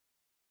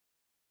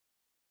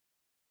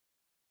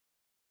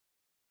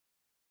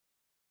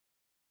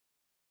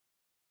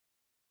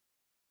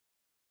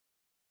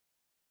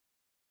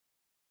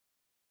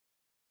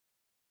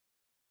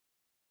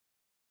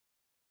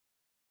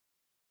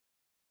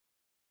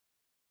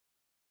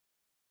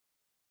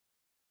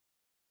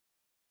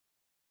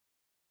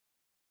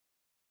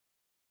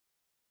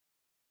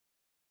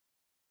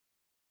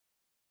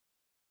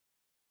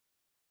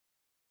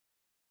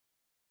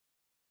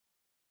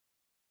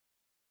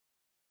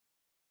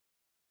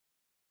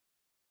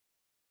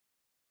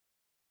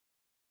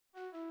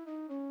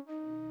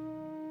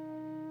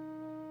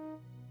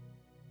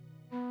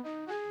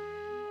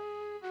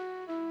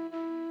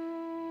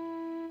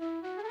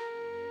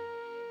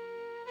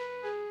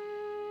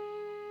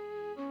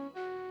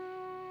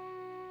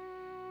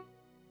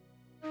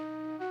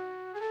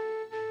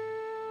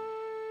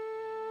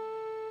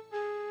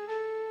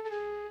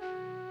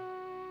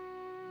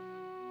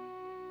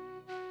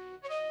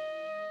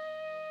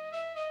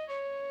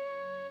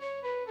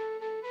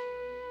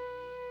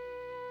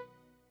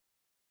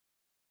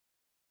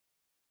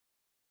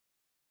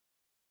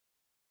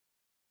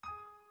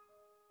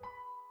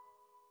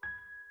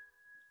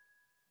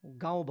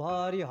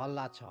गाउँभरि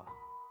हल्ला छ,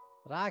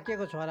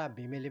 राकेको छोरा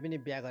भीमेले पनि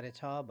बिहा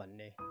गरेछ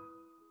भन्ने।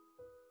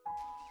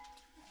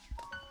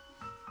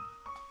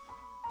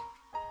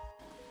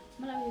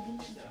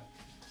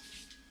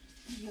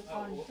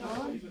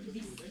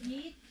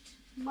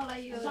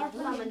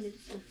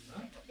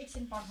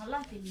 एकछिन पढ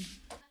ल तिमी।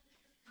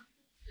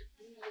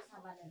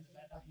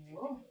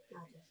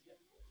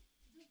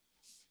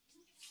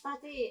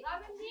 साथी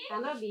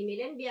हाम्रो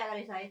भीमेले पनि बिहा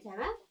गरेछ है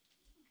छ्यामा।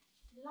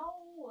 लौ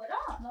हो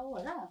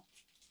र?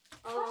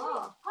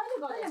 कहिले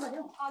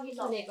गर्यो? अघि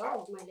सुनेको हौ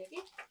मैले कि।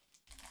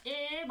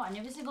 ए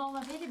भनेपछि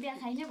गाउँमा फेरि बिहा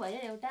खाइने भयो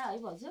एउटा है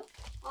भाउजू?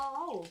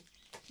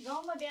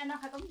 गाउँमा बिहा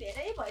नखाएको पनि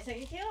धेरै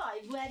भइसकेको थियो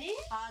है बुहारी?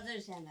 हजुर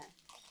छ्यामा।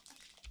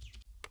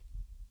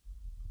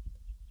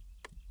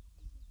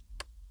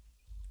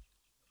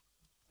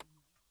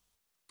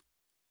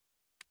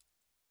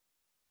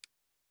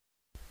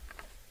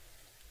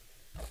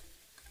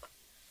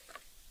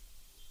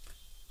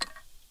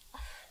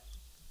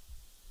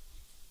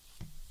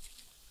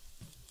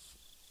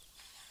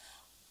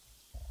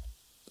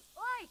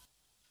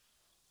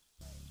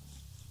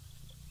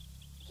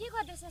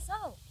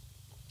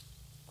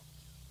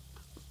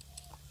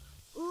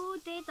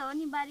 त्यही त हो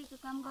नि, बारीको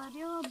काम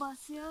गर्यो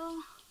बस्यो।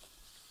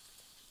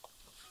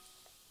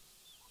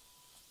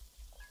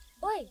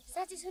 ओइ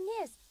साँच्ची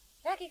सुन्निस्,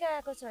 राकेका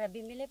आएको छोरा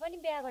भीमेले पनि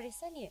बिहा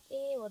गरेछ नि।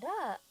 ए हो र?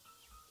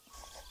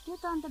 त्यो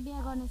त अन्त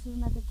बिहा गर्ने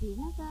सुरुमा त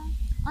थिएन त।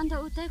 अन्त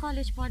उतै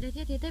कलेज पढ्दै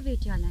थियो, त्यतै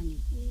भेट्यो होला नि।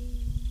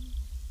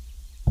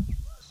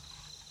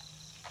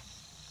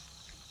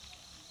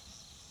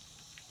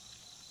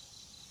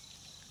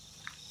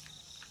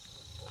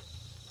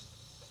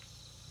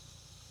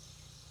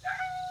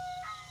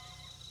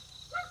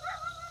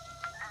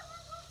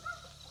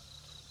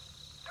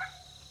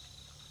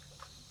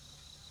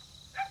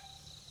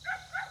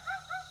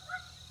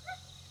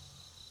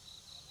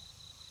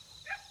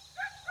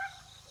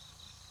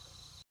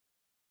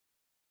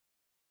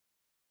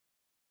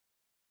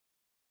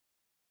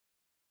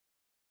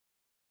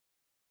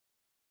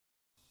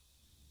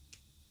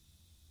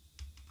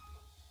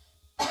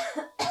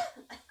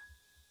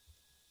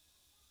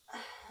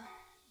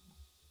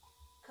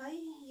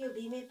 यो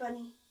भीमे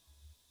पनि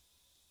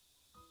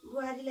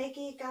बुहारीलाई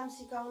केही काम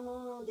सिकाउनु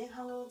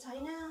देखाउनु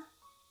छैन।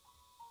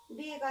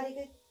 बिहे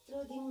गरेको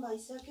यत्रो दिन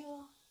भइसक्यो,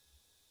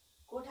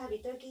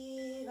 कोठाभित्र के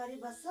गरी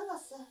बस्छ।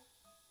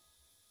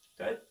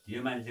 यो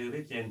मान्छेको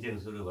फेरि च्याङ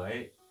सुरु भए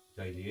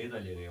जहिले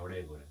तैलेको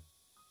एउटै कुरा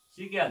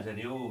सिकिहाल्छ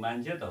नि। ऊ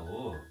मान्छे त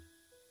हो,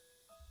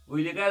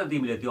 उहिले कहाँ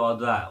तिमीले त्यो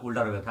अदुवा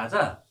उल्टा रोपेको थाहा छ?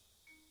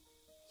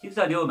 सिक्छ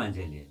नि हौ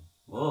मान्छेले।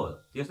 हो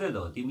त्यस्तै त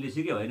हो, तिमीले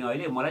सिक्यो भने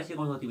अहिले मलाई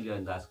सिकाउँछौ तिमीले।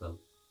 अन्त आजकल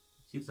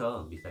सिक्छ,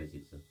 बिस्तारै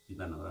सिक्छ,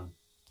 चिन्ता नगर।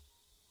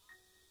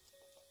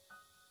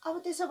 अब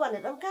त्यसो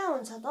भनेर पनि कहाँ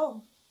हुन्छ त हौ?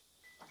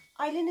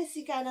 अहिले नै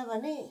सिकाएन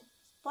भने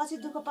पछि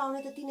दुःख पाउने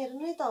त तिनीहरू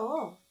नै त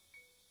हो।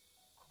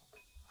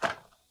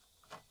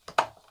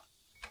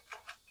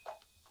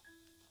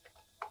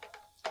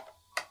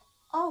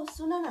 औ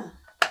सुन न,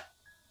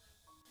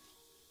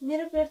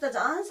 मेरो पेट त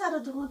झन्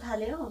साह्रो दुख्नु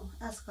थाल्यो हौ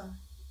आजकल।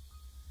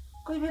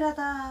 कोही बेला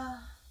त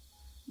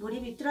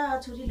भुँडीभित्र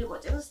छुरीले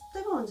घोचेको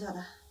जस्तै पो हुन्छ त।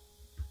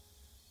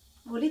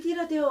 भोलितिर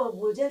त्यो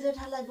भुजेल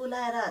जेठालाई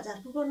बोलाएर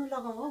झारफुक गर्नु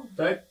लगाऊ हौ।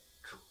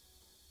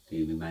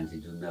 तिमी मान्छे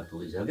जुम्मा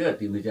पुगिसक्यो,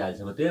 तिमी चाहिँ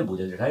अहिलेसम्म त्यही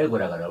भुजेल जेठाकै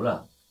कुरा गर ल।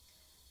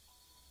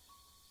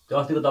 त्यो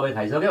अस्तिको दबाई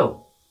खाइसक्यौ?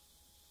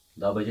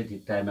 दबाई चाहिँ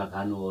ठिक टाइममा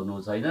खानु ओर्नु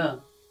छैन,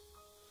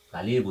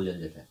 खालि भुजेल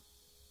जेठा।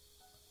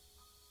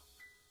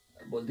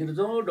 भोलितिर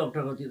जाउँ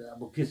डक्टरकोतिर।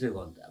 अब के चाहिँ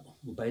गर्नु त, अब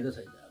उपाय त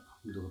छैन।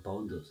 अब दुःख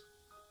पाउनु दोष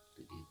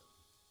त्यति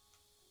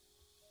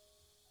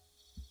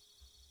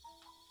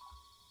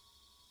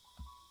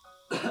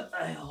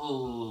हो।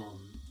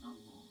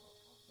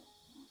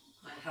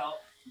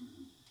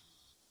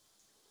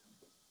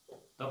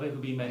 तपाईँको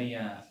बिमारी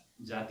यहाँ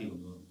जाती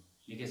हुनु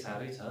निकै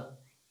साह्रै छ।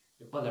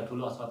 एकपल्ट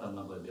ठुलो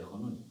अस्पतालमा गएर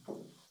देखाउनु नि।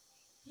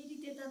 फेरि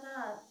त्यता त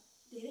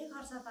धेरै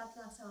खर्चपात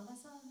लाग्छ होला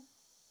सर।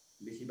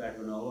 बेसी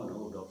बाटो नआउनु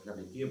हौ, डक्टर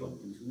साहबले के भन्नु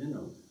तिमी सुन्दैन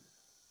हौ।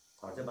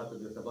 खर्चपातको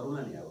व्यवस्था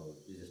गरौँला नि, अब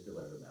जस्तो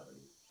गरेर भए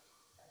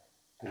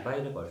पनि।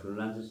 बाहिर हस्पिटल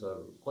लान्छ सर,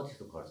 कति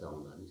जस्तो खर्च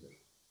आउँला नि सर?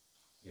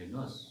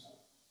 हेर्नुहोस्,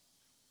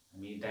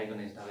 हामी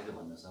डायगोनाइज त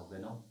भन्न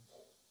सक्दैनौँ,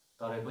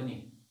 तरै पनि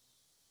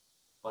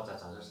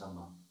 50,000सम्म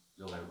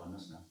जोगाड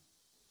गर्नुहोस् न।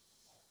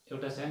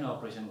 एउटा सानो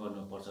अपरेसन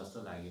गर्नुपर्छ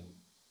जस्तो लाग्यो।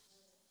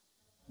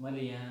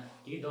 मैले यहाँ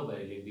केही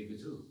दबाईहरू लेखिदिएको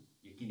छु,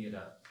 यो किनेर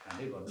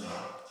खाँदै गर्नु।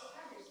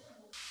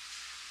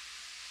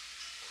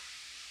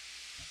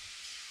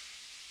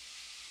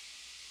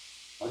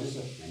 हजुर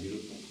सर हामीहरू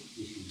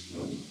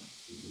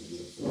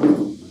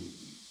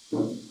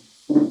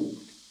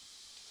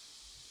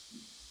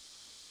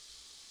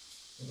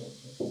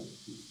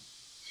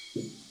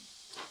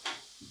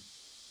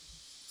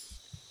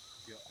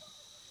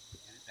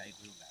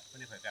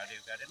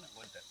गाडेन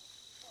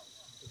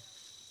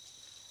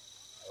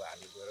अब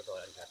हामी गएर त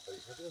अलिक घाट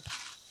परिसक्यो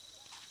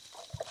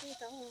त्यही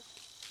त हो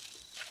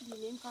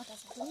दिने पनि कता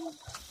छ पनि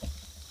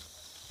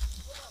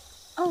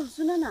औ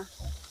सुन न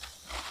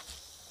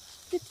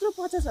त्यत्रो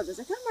 50,000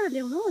 चाहिँ कहाँबाट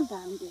ल्याउनु हो अन्त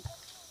हामीले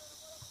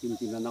तिमी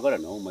चिन्ता नगर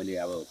न हौ मैले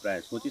अब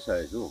प्रायः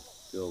सोचिसकेको छु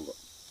त्यो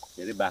के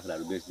अरे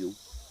बाख्राहरू बेचिदिउँ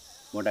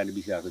मोटाले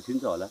बिसाएको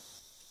छिन्छ होला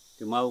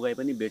त्यो माउ गाई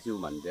पनि बेच्यौँ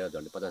भने त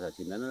झन्डै 50,000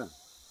 छिन्दैन न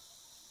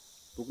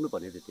पुग्नु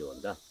पर्ने त त्यो हो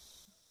नि त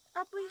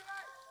आफै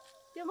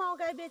त्यो माउ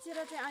गाई बेचेर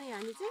चाहिँ अनि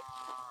हामी चाहिँ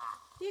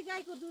त्यही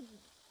गाईको दुध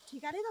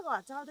ठिकानै त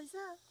घर चल्दैछ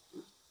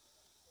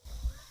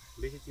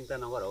बेसी चिन्ता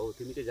नगर हौ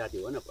तिमी चाहिँ जाति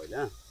हो न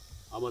पहिला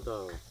अब त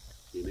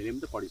तिमीले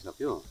पनि त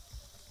पढिसक्यो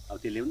अब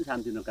त्यसले पनि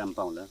शान्तिनो काम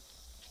पाउँला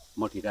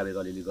म ठिकाबेर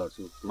अलिअलि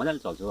गर्छु मजाले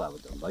चल्छ हौ अब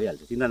त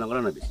भइहाल्छ चिन्ता नगर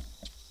न बेसी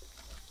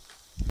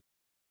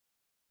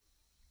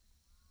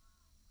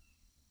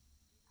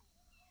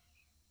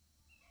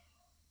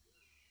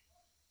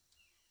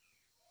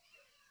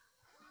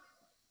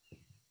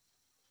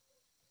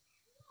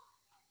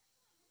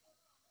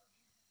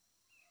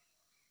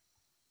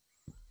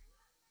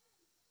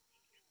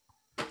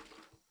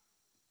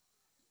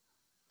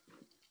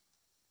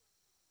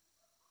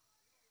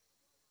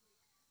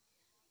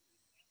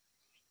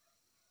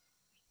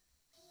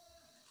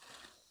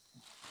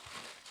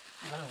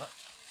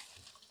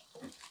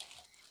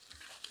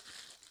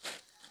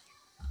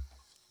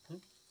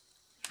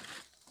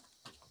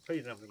खै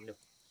राम्रो मिल्यो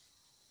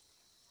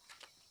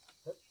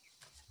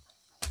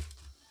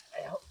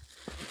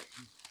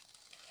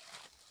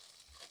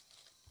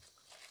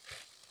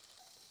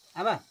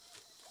आमा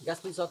ग्यास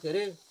पनि सक्यो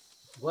अरे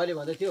बुवाले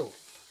भन्दै थियो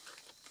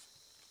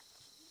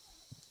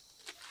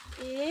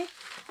ए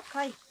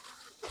खै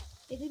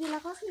यति बेला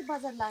कसले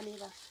बजार लाने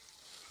र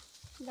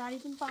गाडी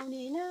पनि पाउने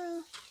होइन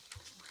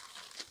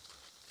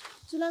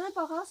चुलामै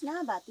पकाओस् न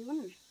भात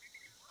पनि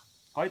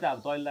खै त अब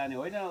तैँले लाने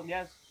होइन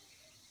ग्यास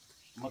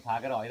म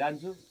थाकेर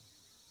हैरान्छु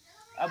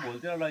अब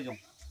भोलितिर लैजाउँ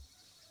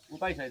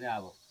उपाय छैन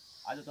अब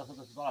आज जस्तो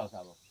तस्तो चलाउँछ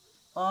अब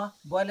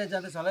बुवाले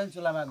जाँदैछ होला नि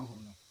चुलामा आगो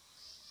फुक्नु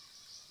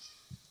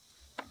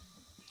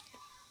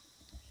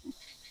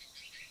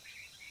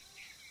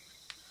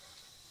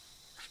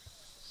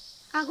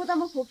आगो त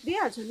म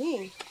फुकिदिइहाल्छु नि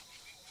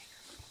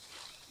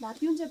भात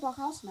पनि चाहिँ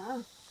पकाओस् न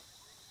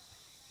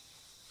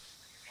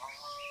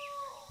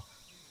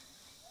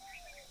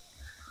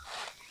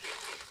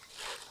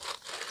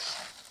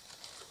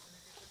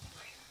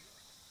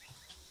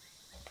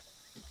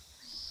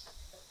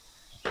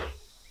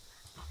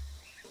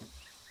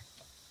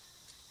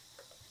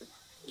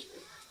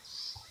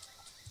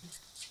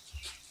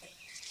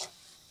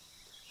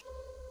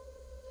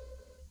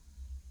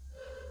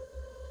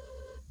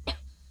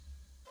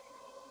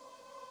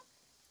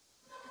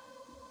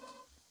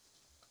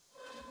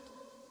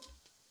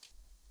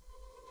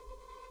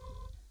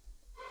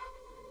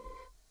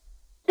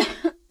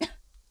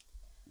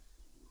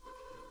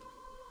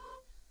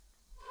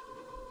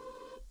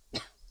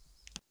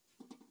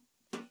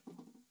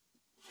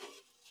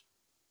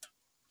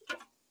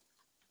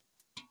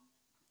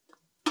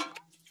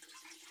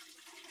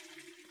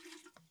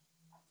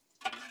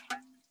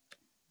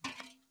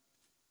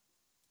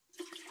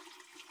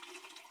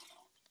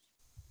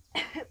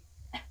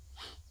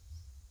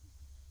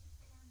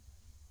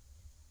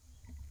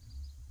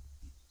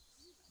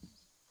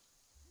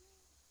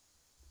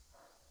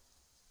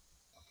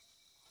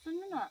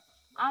सुन्नु न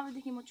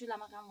अबदेखि म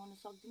चुलामा काम गर्न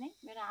सक्दिनँ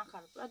मेरो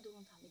आँखाहरू पुरा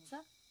दुख्न थालेको छ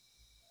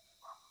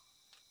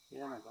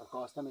हेर न घरको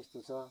अवस्था यस्तो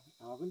छ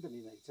आमा पनि त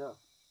बिमारी छ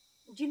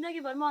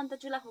जिन्दगीभर म अन्त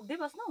चुला फुक्दै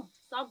बस्नु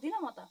सक्दिनँ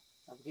म त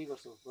अब के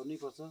गर्छौ गर्नै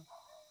पर्छ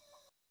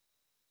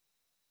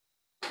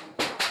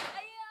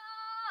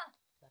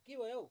के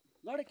भयो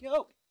लडे के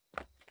हौ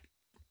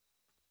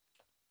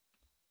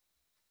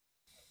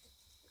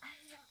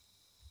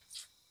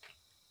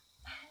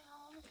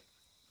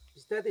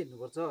बिस्तारै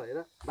हिँड्नुपर्छ हेर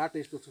बाटो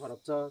यस्तो खराब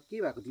छ के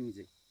भएको तिमी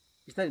चाहिँ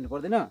बिस्तारै हिँड्नु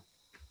पर्दैन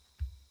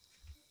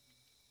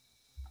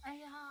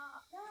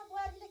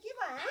बुहारीले के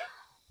भयो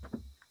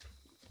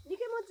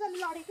निकै मजाले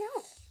लडेको हौ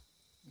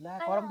ला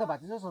करम त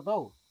भाँचिस छ त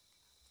हौ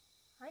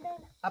होइन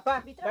आपा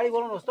गाडी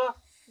बोलाउनुहोस् त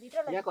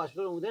यहाँको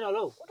हस्पिटल हुँदैन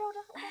होला हौ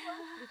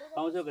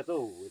आउँछ के त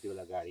हौ यति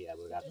बेला गाडी अब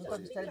रात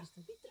बिस्तारै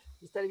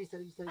बिस्तारै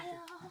बिस्तारै बिस्तारै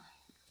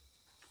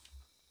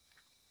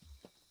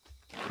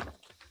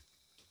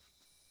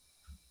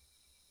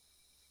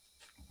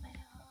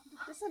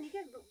त्यसो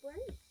निकै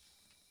बुहारी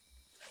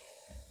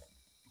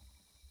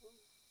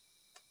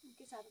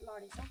निकै साह्रो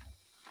लडेछ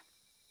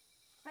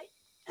है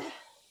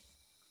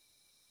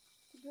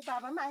तिम्रो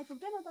बाबा पनि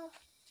आइपुग्दैन त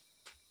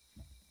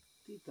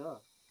त्यही त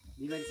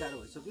बिमारी साह्रो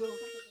भइसक्यो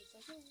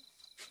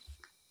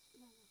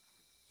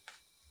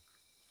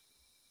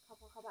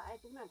खपा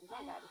आइपुग्नु आँट्यो त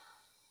गाडी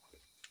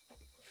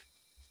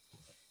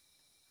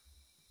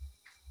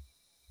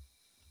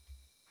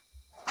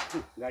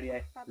गाडी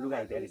आए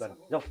लुगाहरू तयारी गर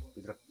जाऊ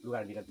भित्र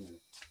लुगाहरू निकाल्नु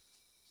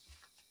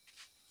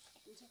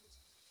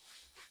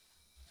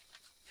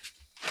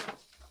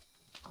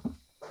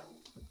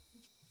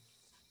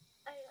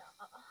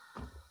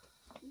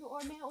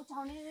ओर्ने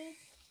उठाउने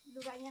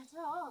लुगा यहाँ छ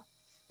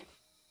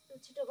हो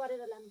छिटो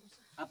गरेर लानुपर्छ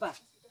आपा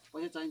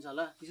पैसा चाहिन्छ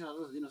होला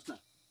 30,000 दिनुहोस् न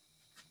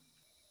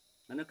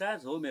होइन कहाँ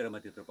छ हौ मेरोमा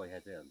त्यत्रो पैसा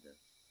चाहिँ अन्त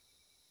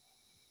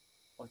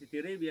अस्ति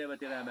तेरै बिहामा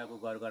तेरो आमाको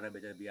घर गर्न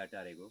बेचेर बिहा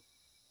टारेको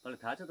तँलाई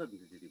थाहा छ त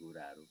त्यति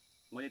कुराहरू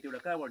मैले त्यो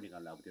एउटा कहाँबाट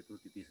निकाल्नु अब त्यत्रो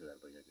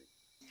 30,000 पैसा चाहिँ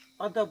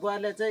अन्त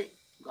बुवाले चाहिँ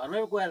घरमै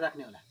गएर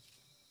राख्ने होला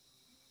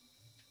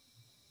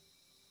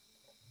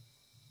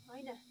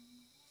होइन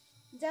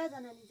जा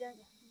नानी जा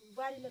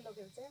बुहारीले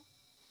लगेको चाहिँ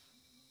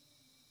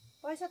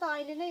पैसा त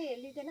अहिले नै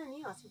लिँदैन नि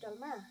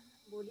हस्पिटलमा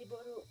भोलि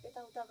बरु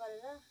यताउता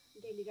गरेर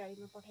डेली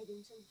गाडीमा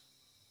पठाइदिन्छु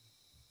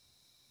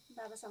नि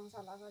बाबासँग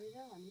सल्लाह गरेर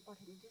हामी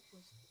पठाइदिन्छु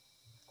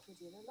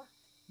खोजेर ल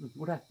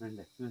उठा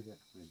हुन्छ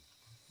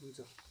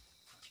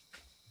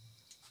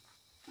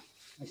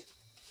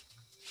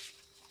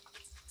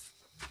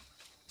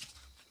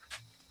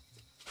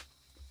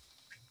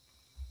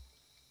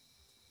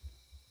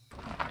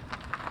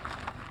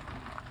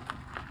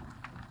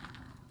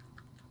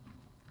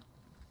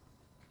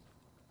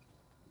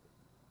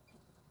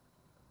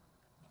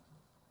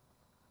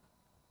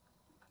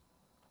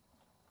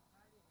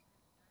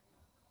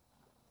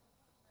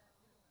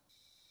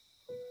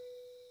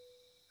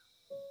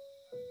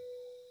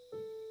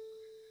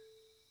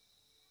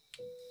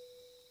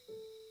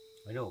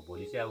होइन हौ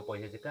भोलि चाहिँ अब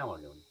पैसा चाहिँ कहाँबाट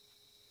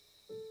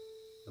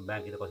ल्याउने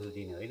बाँकी त कसैले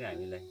दिने होइन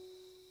हामीलाई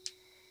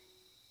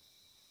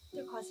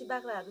त्यो खसी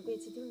बाख्राहरू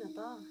बेचिदिउँ न त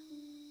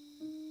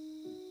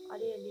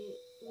अलिअलि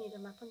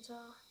मेरोमा पनि छ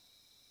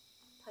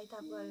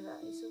थैथाप गरेर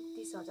यसो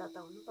 30,000 त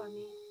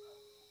हुनुपर्ने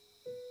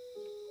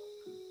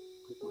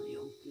के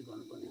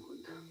गर्नुपर्ने हो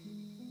त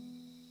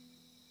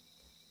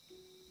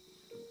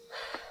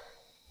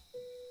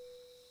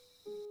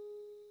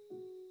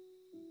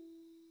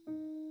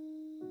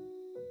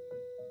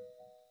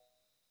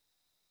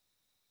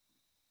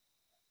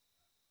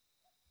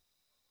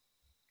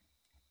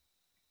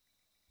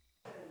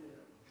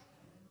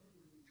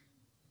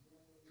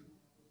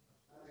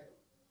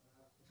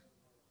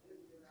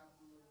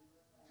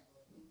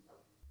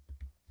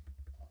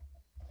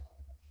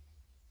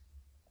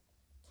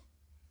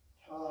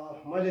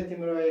मैले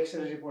तिम्रो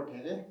एक्सरे रिपोर्ट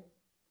हेरेँ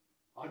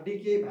हड्डी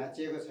केही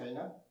भाँचिएको छैन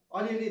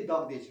अलिअलि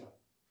दग्दी छ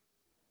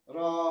र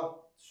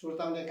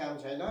सुर्ताउने काम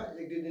छैन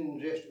 1-2 दिन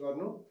रेस्ट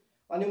गर्नु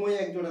अनि म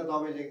 1-2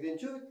 दबाई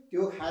लेखिदिन्छु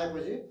त्यो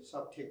खाएपछि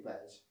सब ठिक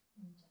भएछ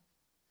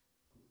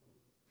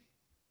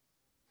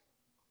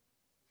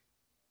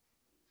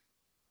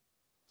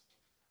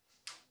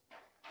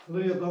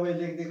ल यो दबाई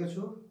लेखिदिएको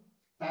छु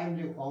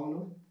टाइमले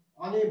खुवाउनु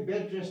अनि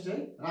बेड रेस्ट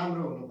चाहिँ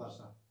राम्रो हुनुपर्छ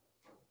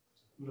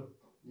ल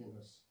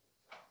लिनुहोस्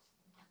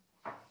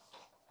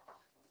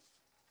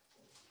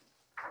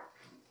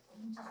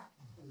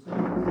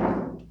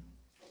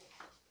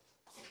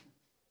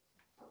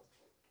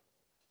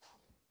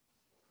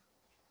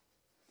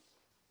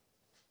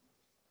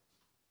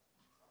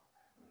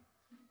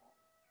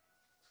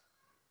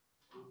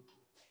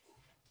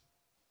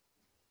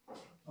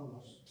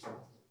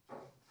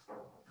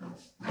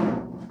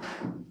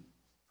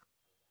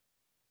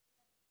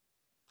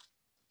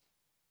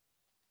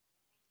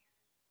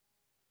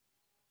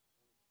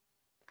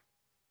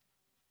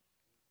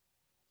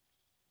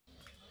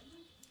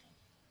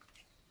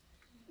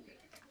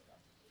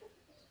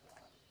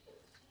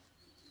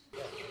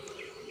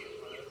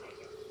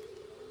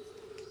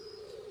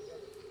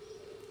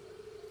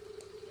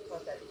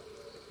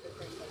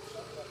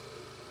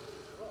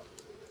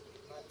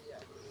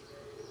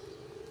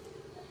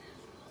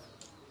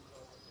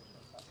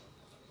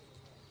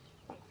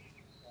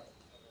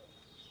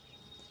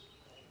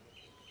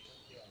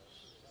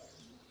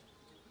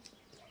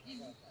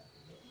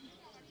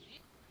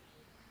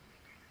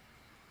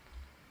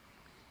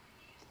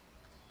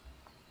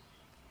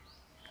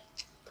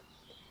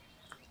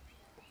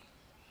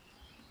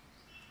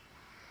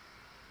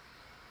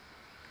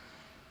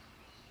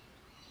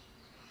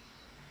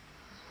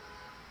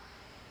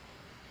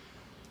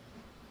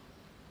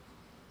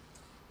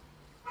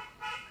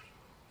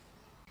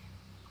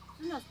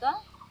सुन्नुहोस् त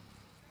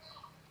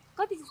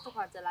कति जस्तो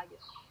खर्च लाग्यो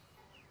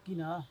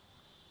किन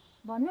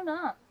भन्नु न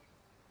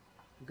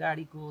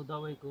गाडीको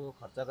दबाईको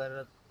खर्च गरेर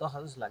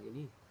 10,000 जस्तो लाग्यो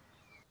नि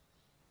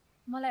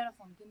मलाई एउटा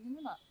फोन किनिदिनु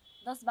न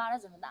 10-12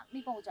 हजार दामी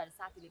पाउँछ अरे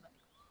साथीले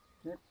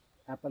भनेको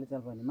आप्पाले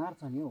चल भने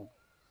मार्छ नि हौ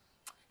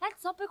हैट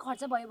सबै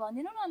खर्च भयो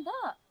भनिदिनु न अन्त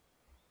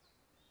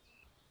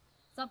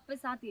सबै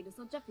साथीहरूले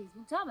सोध्छ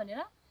फेसबुक छ भनेर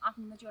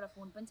आफ्नोमा चाहिँ एउटा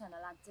फोन पनि छैन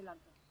लाग्छ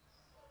लाग्दैन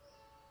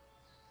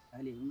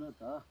अहिले हुन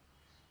त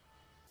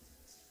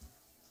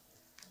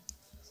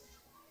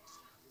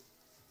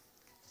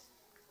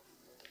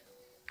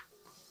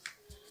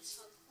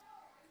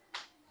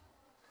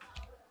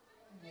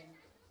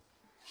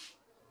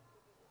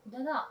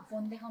दादा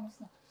फोन देखाउनुस्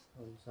न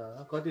हुन्छ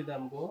कति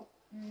दामको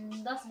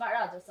 10-12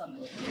 हजार सम्म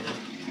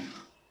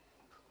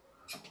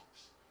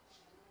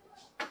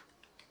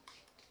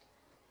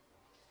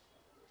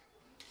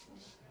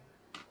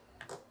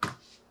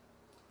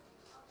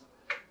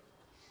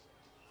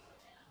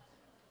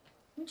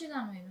कुन चाहिँ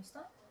जानु हेर्नुहोस् त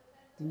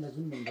तिमीलाई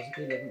जुन मनपर्छ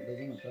त्यही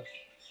लैजाउँ न त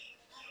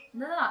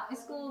दादा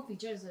यसको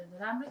फिचर्सहरू त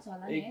राम्रै छ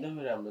होला नि है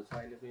एकदमै राम्रो छ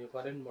अहिलेको यो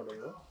करेन्ट मोडल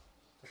हो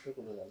सबै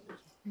कुरो राम्रो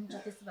छ हुन्छ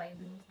त्यस्तो भयो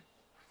दिनुहोस्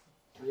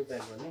यो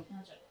प्याक गर्ने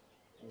हजुर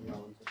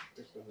हुन्छ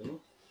त्यस्तो पनि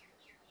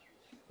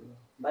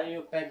भाइ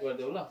यो प्याक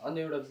गरिदेऊ ल अनि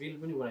एउटा बिल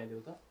पनि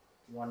बनाइदेऊ त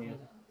 1 इयर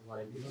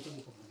वारेन्टी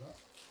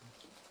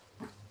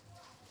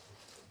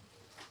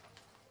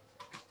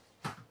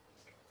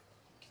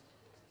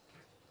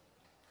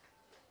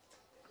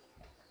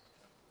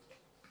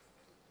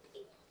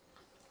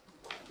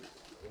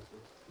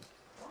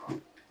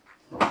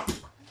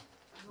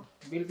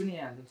बिल पनि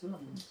यहाँ हालिदिन्छु न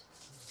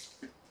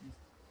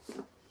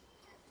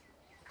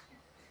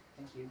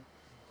थ्याङ्क यू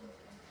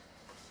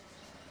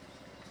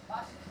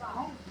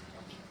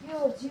यो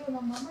जियो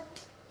नम्बरमा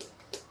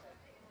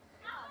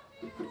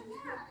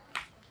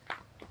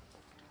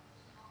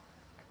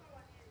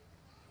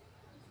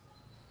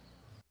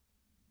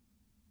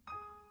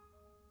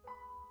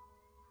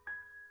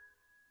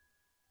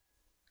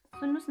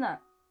सुन्नुहोस् न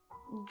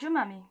जाउँ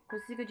हामी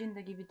खुसीको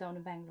जिन्दगी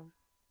बिताउनु बेङ्गलोर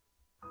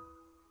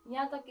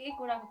यहाँ त केही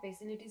कुराको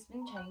फेसिलिटिज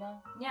पनि छैन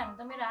यहाँ त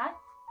मेरो हात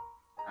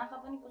आँखा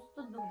पनि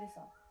कस्तो दुख्दैछ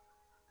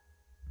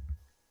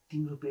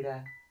तिम्रो पीडा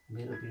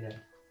मेरो पीडा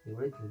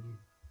एउटै थियो नि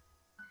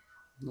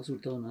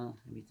नसुर्ताउ न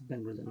हामी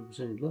बेङ्गलोर जानुपर्छ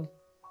नि ल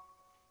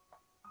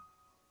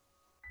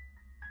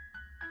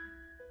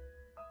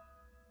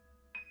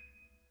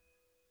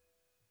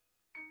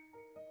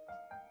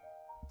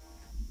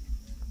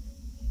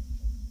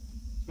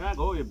कहाँ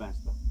गयो यो बाँस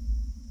त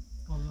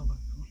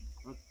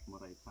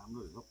मलाई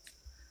राम्रो हो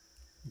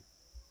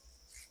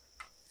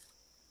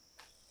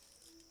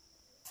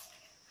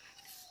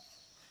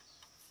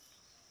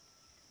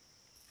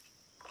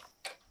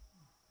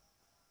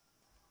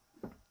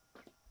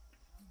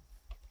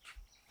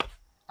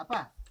आपा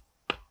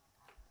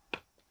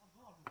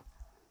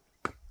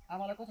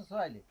आमालाई कस्तो छ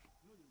अहिले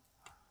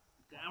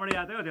कहाँबाट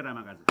याद आयो त्यो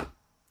रामा काजु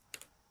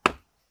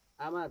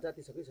आमा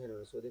जाति छ कि छैन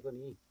भनेर सोधेको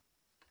नि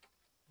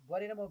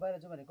बुहारी र म बाहिर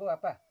जाउँ भनेको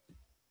आपा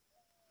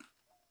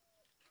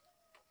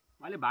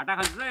अहिले भाटा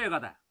खान्छ यो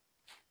कता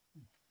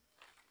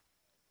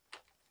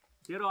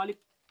तेरो अलिक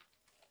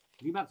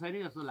दिमाग छैन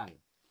जस्तो लाग्यो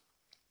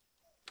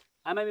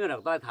आमा मेरो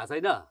तँलाई थाहा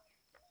छैन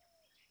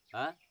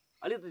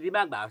अलिक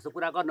दिमाग भएको जस्तो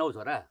कुरा गर्नु हौ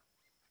छोरा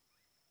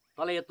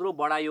तँलाई यत्रो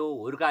बढायो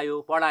हुर्कायो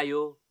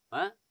पढायो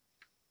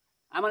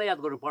आमालाई याद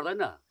गर्नु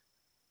पर्दैन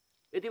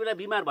यति बेला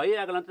बिमार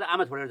भइरहेको त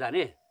आमा छोडेर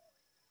जाने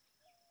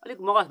अलिक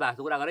मगज भएको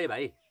जस्तो कुरा गर है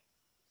भाइ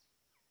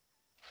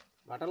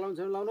भाटा लाउनु छ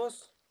भने लाउनुहोस्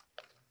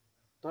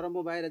तर म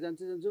बाहिर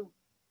जान्छु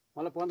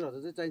मलाई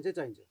 15,000 चाहिँ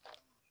चाहिन्छ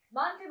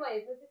मान्छे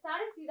भएपछि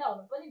साह्रै सिधा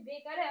हुनु पनि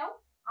बेकारै हौ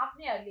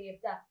आफ्नैहरूले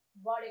हेप्छ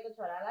बढेको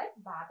छोरालाई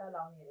भाटा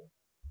लाउने रे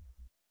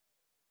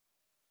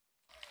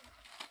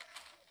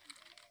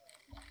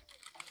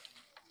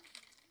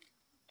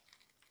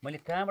मैले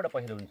कहाँबाट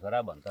पैसा ल्याउनु छोरा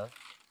भन्छ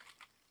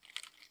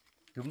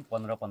त्यो पनि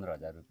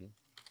 15,000 रुपियाँ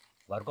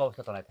घरको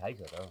अवस्था तँलाई थाहै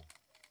छ त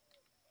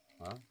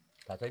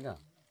थाहा छैन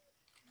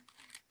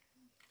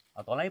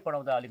तँलाई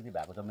पढाउँदा अलिकति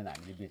भएको जमिन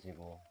हामीले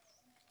बेचेको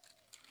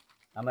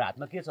हाम्रो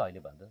हातमा के छ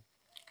अहिले भन्छ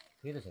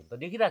केही त छैन त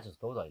देखिरहेको छ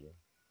त अहिले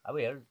अब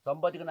हेर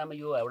सम्पत्तिको नाममा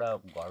यो एउटा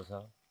घर छ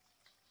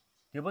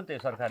त्यो पनि त्यो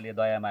सरकारले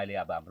दयामायाले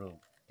अब हाम्रो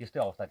त्यस्तै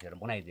अवस्था थिएर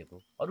बनाइदिएको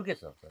अरू के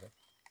छ सर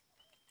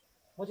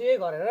म चाहिँ यही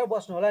घर हेरेर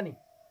बस्नु होला नि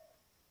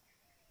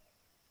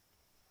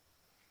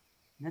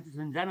यहाँ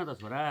चाहिँ जान त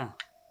छोरा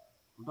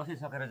दसैँ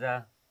सकेर जा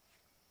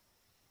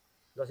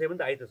दसैँ पनि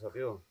त आइ त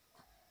सक्यो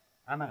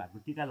आमा घाटको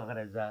टिका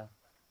लगाएर जा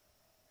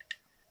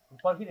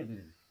पर्खिने 2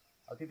 दिन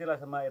अब त्यति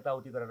बेलासम्म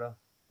यताउति गरेर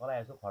मलाई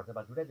यसो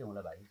खर्चपात छुट्याइदिउँ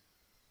होला भाइ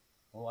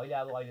हो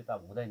अहिले त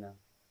हुँदैन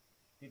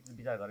त्यति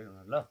विचार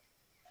गरेन ल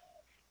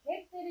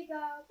हेट तेरिका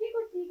के को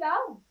टिका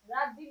हौ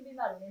रात दिन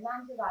बिमार हुने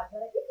मान्छेको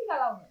हातबाट के टिका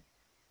लाउनु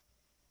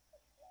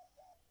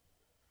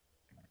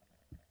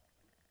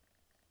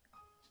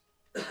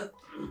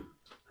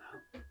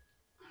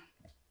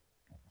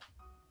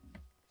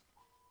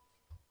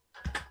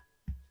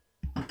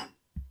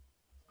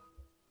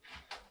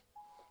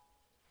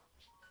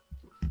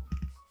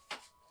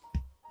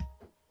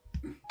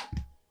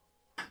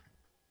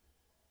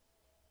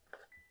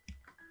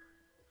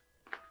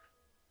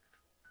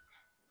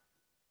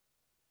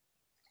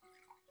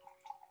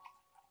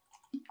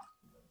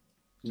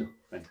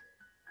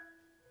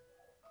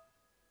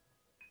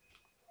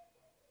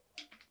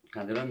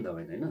खाँदैन नि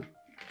दबाई होइन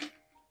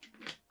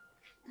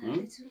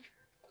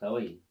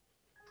दबाई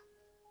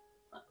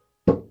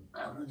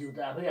हाम्रो जिउ त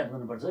आफै याद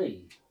गर्नुपर्छ है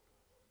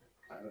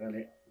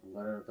अर्काले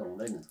गरेर त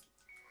हुँदैन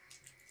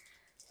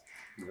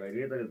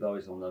जहिले त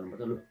दबाई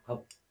सम्झाउनुपर्छ लु खप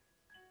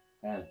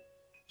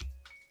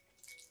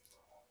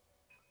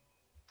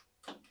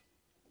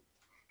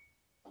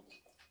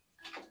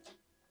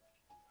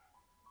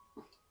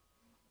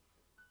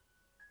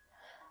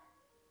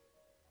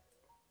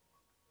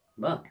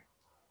बा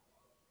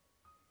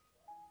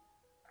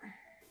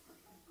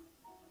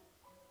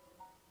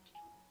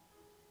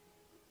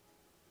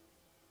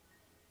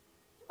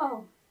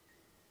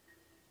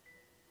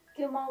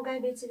त्यो माउ गाई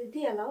बेचेर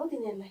दिइहाल हौ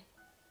तिनीहरूलाई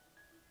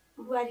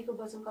बुहारीको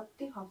वचन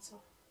कति खप्छ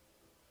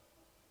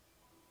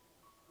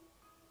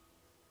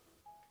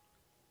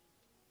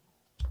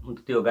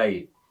त्यो गाई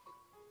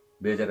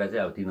बेचेर चाहिँ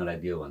अब तिनीहरूलाई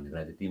दियो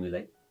भनेदेखिलाई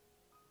चाहिँ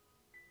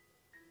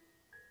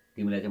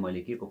तिमीलाई चाहिँ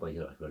मैले के को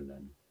पैसा हस्पिटल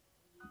लानु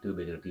त्यो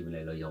बेचेर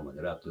तिमीलाई लैजाउँ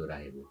भनेर अब त्यो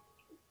राखेको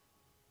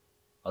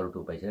अरू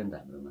त्यो पैसा नि त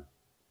हाम्रोमा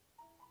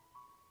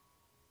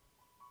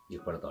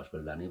एकपल्ट त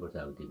हस्पिटल लानै पर्छ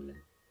अब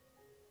तिमीलाई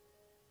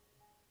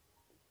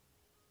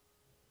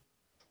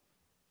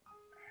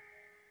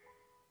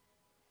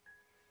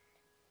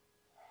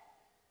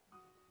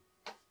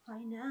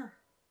होइन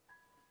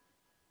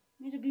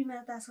मेरो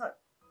बिमार त आजकल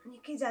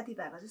निकै जाती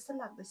भएको जस्तो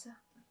लाग्दैछ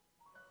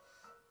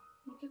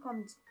निकै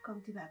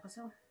कम्ती भएको छ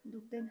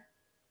दुख्दैन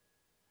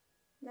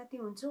जाती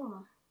हुन्छु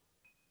म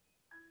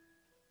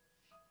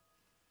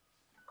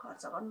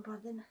खर्च गर्नु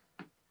पर्दैन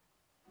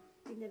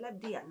तिनीहरूलाई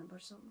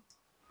दिइहाल्नुपर्छ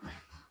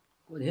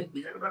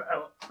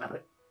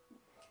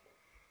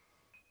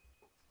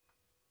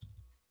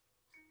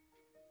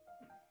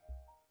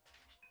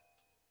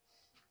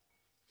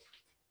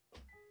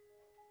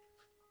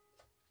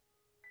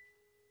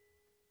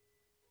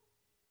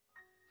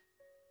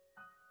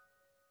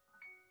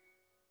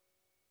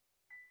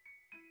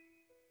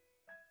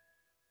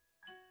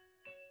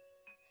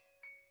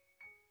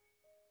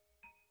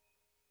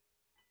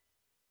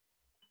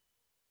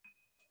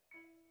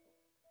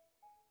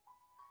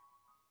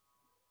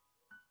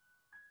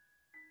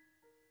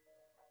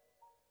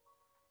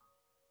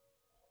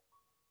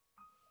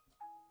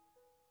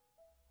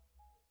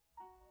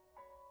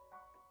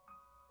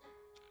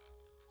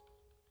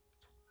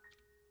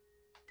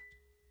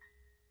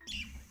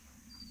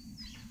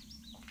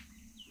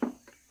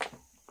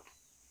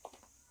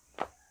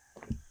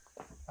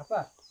apa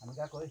हामी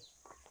गएको है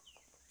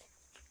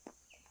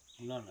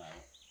ल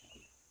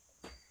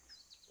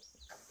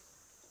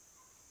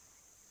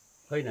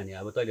होइन नि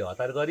अब तैँले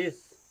हतार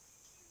गरिस्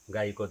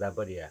गाईको दाम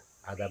पनि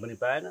आधा पनि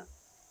पाएन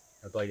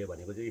तैँले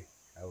भनेको चाहिँ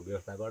अब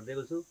व्यवस्था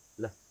गरिदिएको छु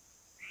ल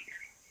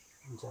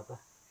हुन्छ apa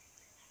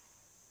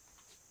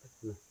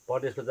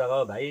परदेशको जग्गा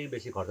हो भाइ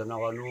बेसी खर्च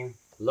नगर्नु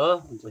ल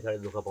पछाडि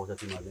दुःख पाउँछ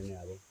तिमीहरूले नै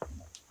अब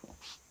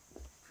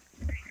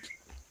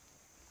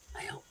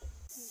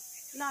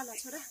ल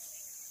छोरा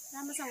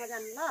राम्रोसँग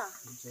जानु ल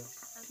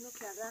आफ्नो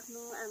ख्याल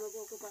राख्नु आमा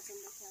बाउको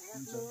पसलको ख्याल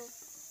राख्नु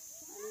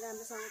अनि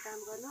राम्रोसँग काम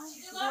गर्नु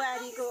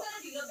बुहारीको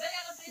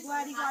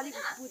अलिक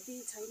बुद्धि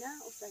छैन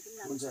उसलाई पनि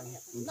राम्रोसँग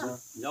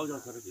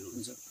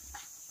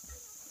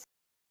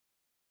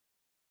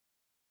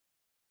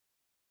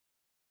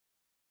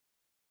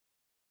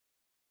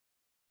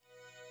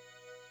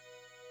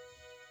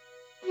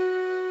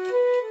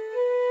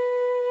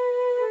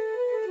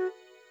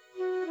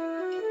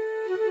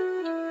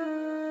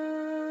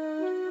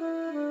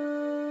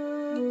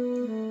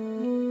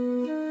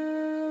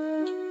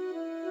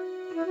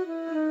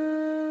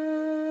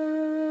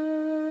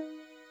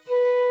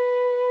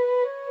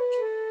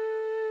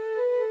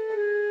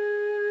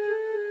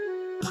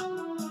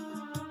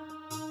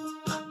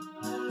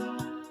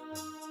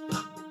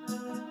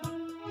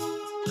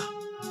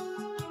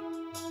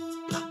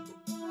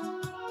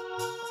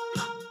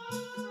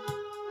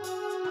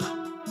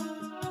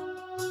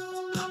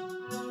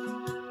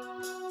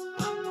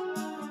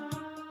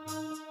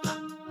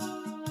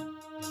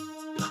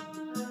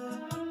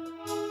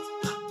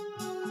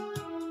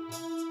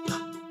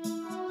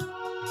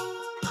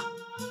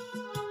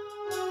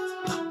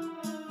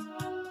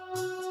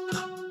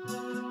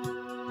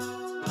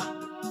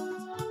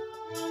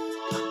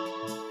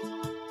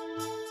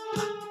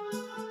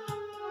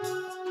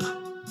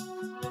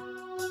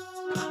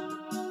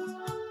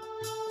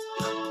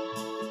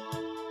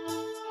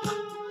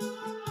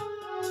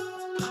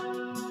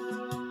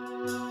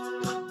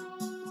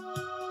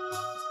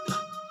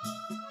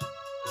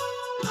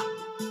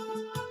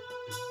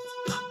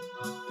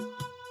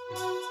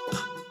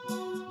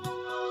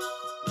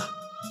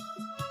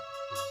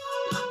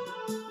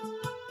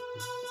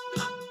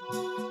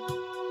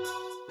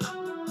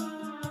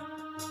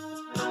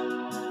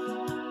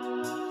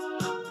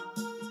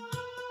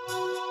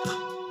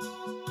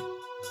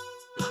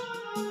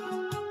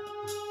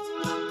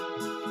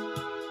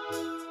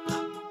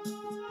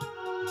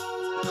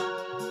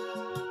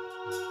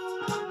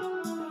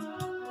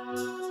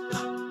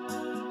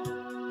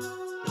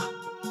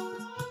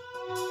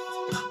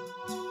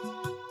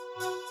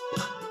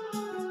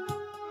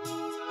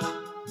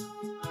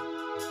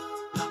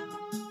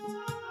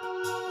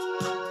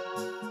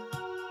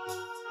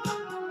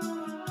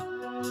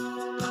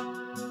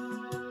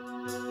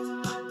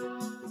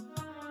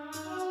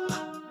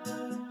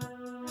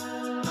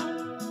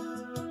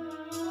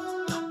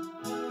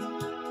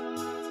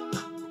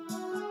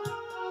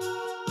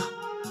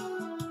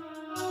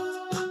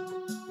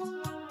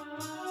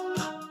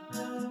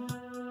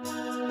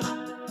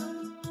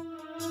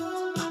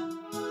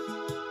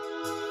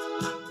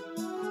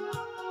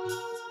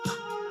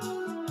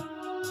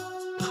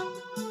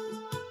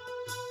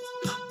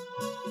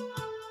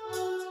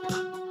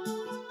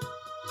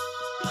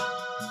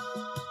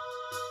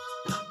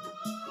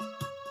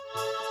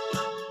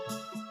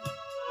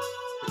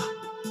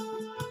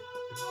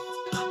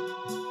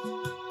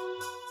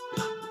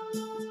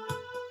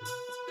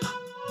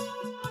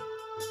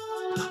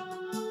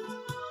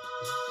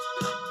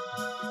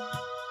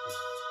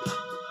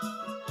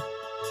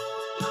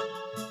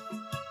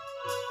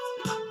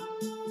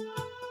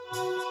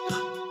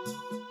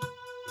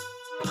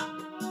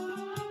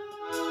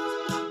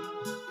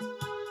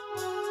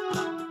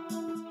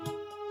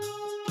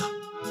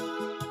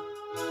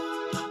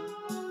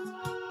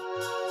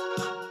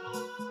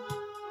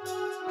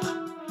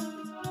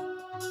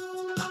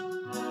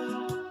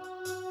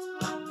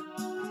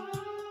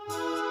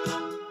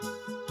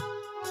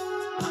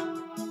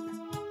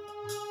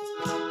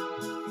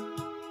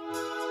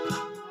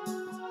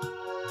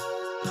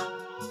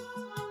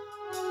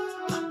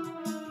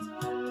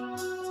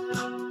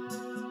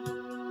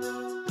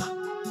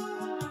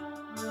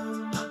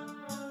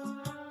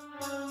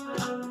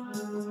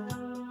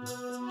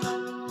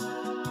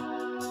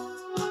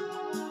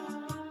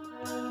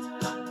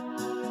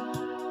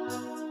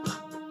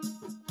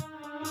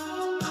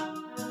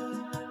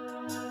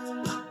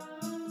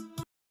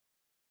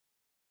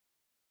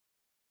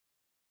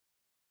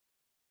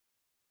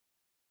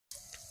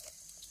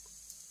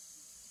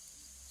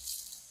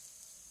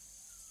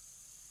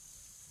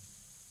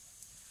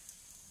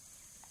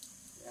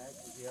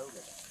भ्याउ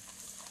केटा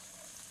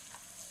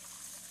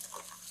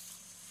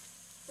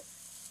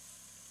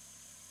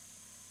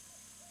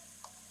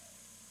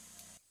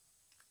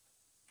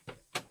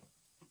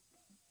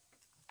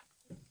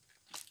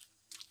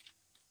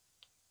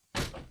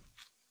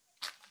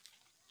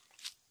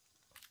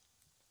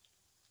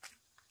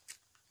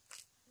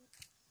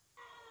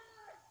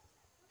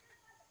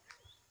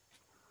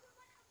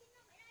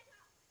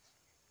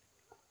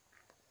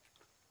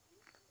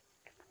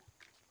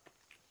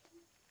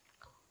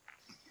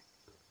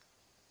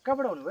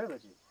कहाँबाट आउनुभयो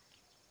बाजे?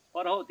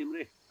 पर हौ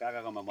तिम्रै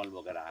काकाकोमा मल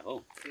बोकेर आएको हौ।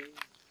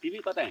 तिमी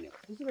कता हिँड्यौ?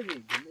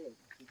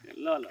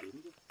 ल ल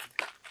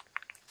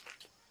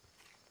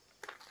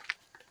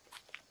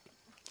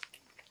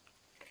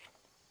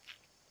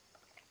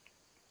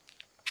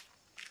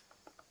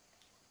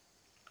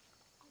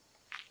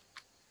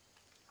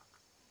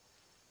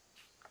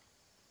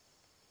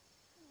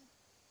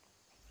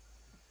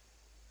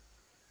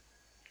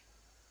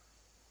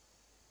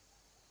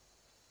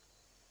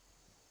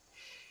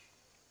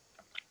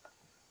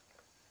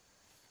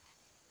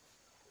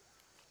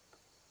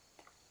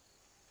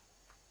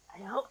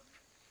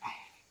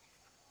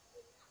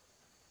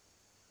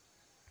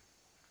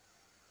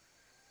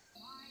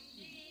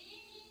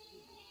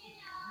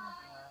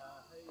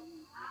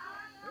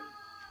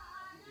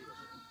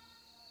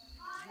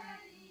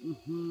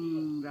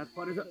रात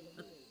परेछ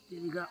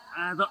तिमीका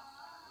आज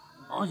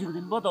औँसीको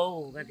दिन भयो त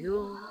हौ गएको थियो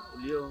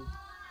उलियो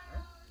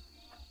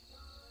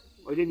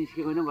अहिले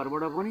निस्केको होइन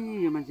घरबाट पनि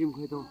यो मान्छे पनि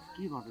खोइ त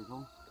के गर्दैछ हौ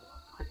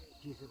खै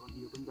के छ भन्ने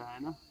यो पनि त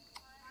आएन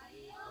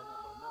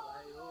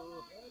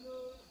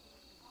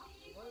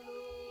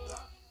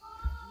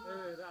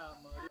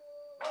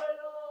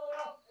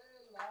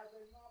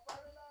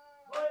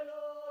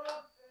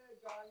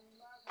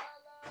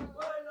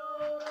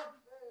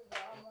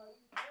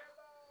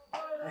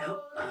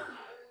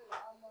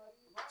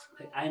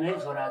आएन है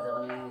छोरा आज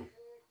पनि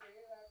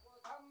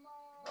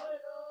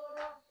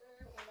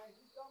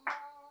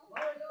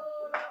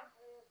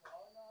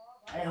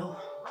आयो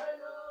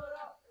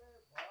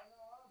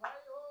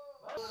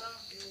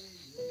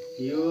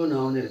यो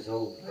नआउने रहेछ हौ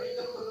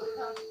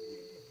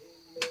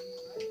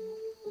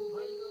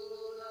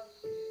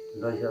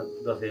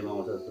दसैँमा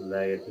आउँछ जस्तो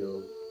लागेको थियो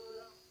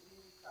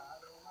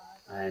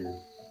आएन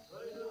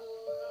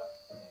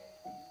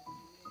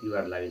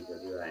तिहार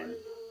लागिसक्यो आएन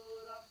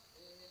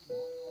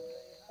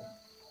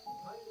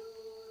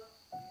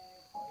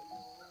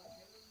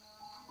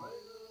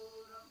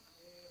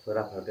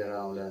छोरा फर्केर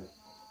आउँदा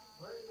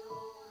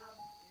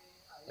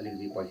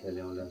अलिकति पैसा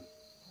ल्याउँदा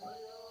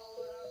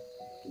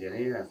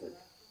धेरै राख्छ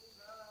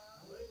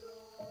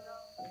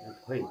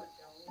खोइ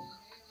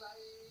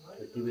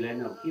तिमीलाई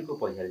नै के को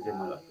पैसाले चाहिँ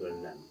मलाई हस्पिटल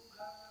जानु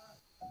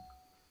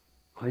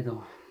खोइ त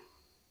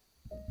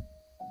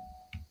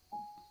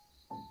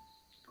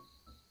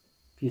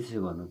के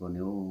चाहिँ गर्नुपर्ने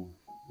हो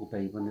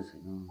उपाय पनि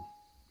छैन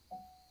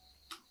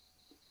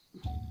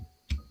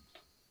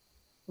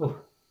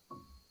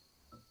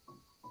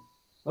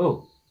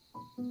ओह